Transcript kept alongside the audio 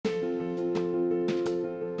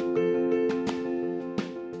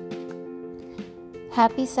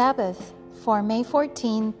Happy Sabbath for May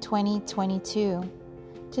 14, 2022.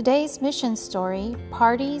 Today's mission story,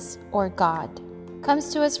 Parties or God,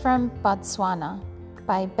 comes to us from Botswana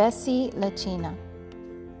by Bessie Lachina.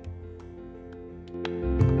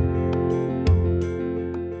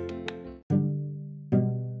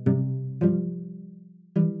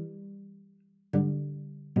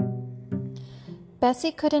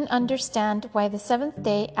 Bessie couldn't understand why the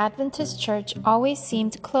Seventh-day Adventist Church always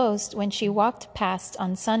seemed closed when she walked past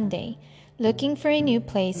on Sunday, looking for a new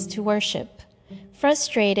place to worship.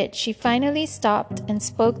 Frustrated, she finally stopped and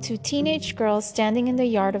spoke to teenage girls standing in the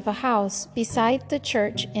yard of a house beside the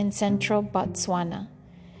church in central Botswana.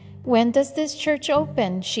 "When does this church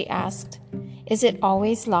open?" she asked. "Is it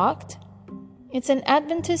always locked?" "It's an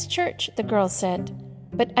Adventist church," the girl said,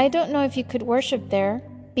 "but I don't know if you could worship there.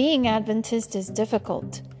 Being Adventist is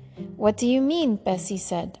difficult." "What do you mean?" Bessie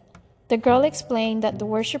said. The girl explained that the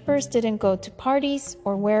worshippers didn't go to parties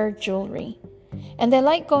or wear jewelry. "And they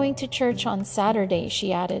like going to church on Saturday,"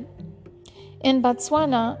 she added. In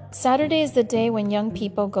Botswana, Saturday is the day when young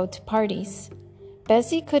people go to parties.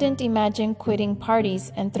 Bessie couldn't imagine quitting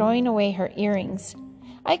parties and throwing away her earrings.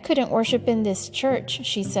 "I couldn't worship in this church,"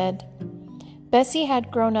 she said. Bessie had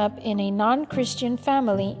grown up in a non-Christian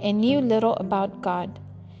family and knew little about God.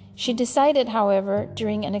 She decided, however,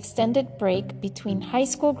 during an extended break between high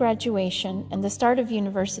school graduation and the start of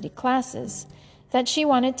university classes, that she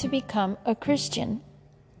wanted to become a Christian.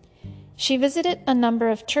 She visited a number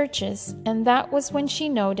of churches, and that was when she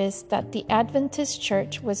noticed that the Adventist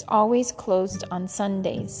church was always closed on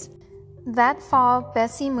Sundays. That fall,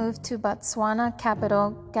 Bessie moved to Botswana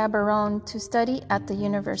capital Gaborone to study at the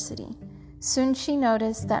university. Soon she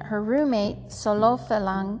noticed that her roommate,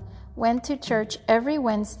 Solofelang, went to church every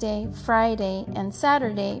Wednesday, Friday, and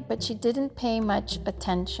Saturday, but she didn't pay much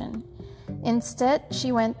attention. Instead, she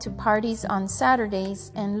went to parties on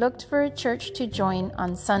Saturdays and looked for a church to join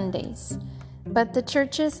on Sundays. But the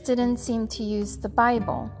churches didn't seem to use the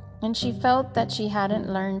Bible, and she felt that she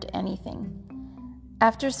hadn't learned anything.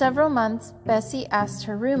 After several months, Bessie asked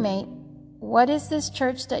her roommate, "What is this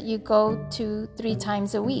church that you go to 3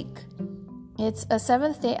 times a week?" "It's a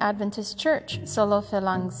Seventh-day Adventist church,"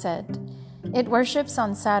 Solofelang said. "It worships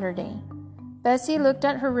on Saturday." Bessie looked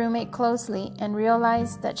at her roommate closely and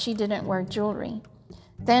realized that she didn't wear jewelry.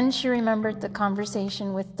 Then she remembered the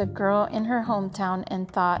conversation with the girl in her hometown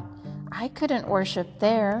and thought, "I couldn't worship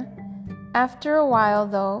there." After a while,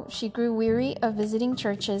 though, she grew weary of visiting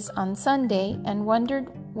churches on Sunday and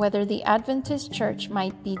wondered whether the Adventist church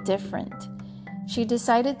might be different. She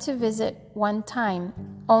decided to visit one time,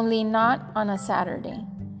 only not on a Saturday.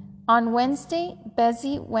 On Wednesday,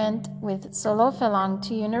 Bessie went with Solofelang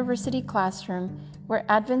to university classroom where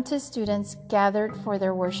Adventist students gathered for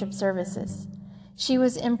their worship services. She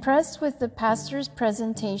was impressed with the pastor's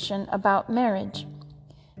presentation about marriage.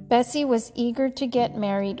 Bessie was eager to get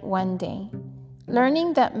married one day.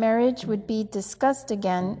 Learning that marriage would be discussed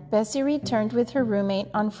again, Bessie returned with her roommate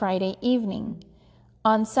on Friday evening.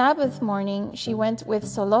 On Sabbath morning, she went with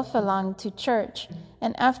Solofelang to church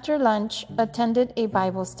and after lunch attended a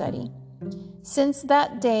Bible study. Since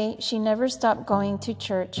that day, she never stopped going to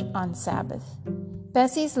church on Sabbath.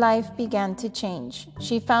 Bessie's life began to change.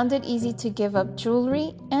 She found it easy to give up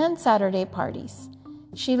jewelry and Saturday parties.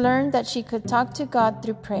 She learned that she could talk to God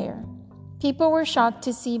through prayer. People were shocked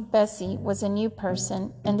to see Bessie was a new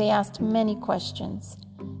person, and they asked many questions.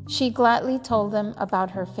 She gladly told them about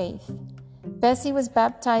her faith. Bessie was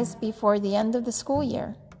baptized before the end of the school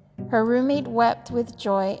year. Her roommate wept with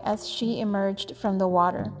joy as she emerged from the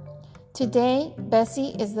water. Today,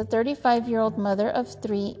 Bessie is the 35-year-old mother of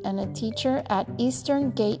 3 and a teacher at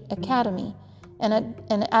Eastern Gate Academy, an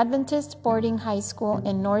Adventist boarding high school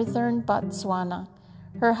in northern Botswana.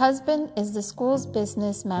 Her husband is the school's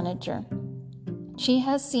business manager. She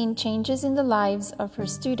has seen changes in the lives of her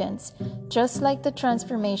students, just like the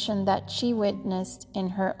transformation that she witnessed in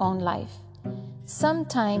her own life.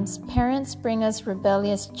 "Sometimes parents bring us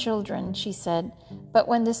rebellious children," she said, "but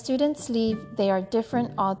when the students leave, they are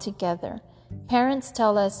different altogether. Parents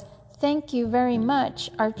tell us, 'Thank you very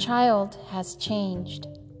much, our child has changed.'"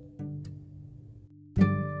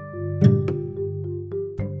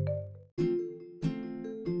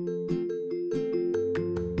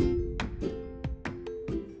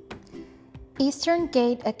 Eastern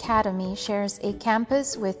Gate Academy shares a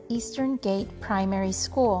campus with Eastern Gate Primary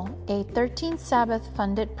School, a 13th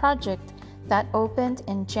Sabbath-funded project that opened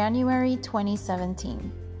in January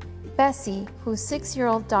 2017. Bessie, whose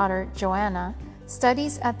 6-year-old daughter, Joanna,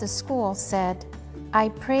 studies at the school, said, "I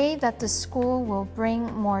pray that the school will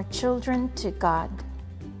bring more children to God."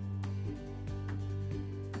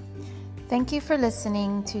 Thank you for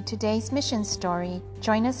listening to today's mission story.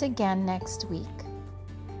 Join us again next week.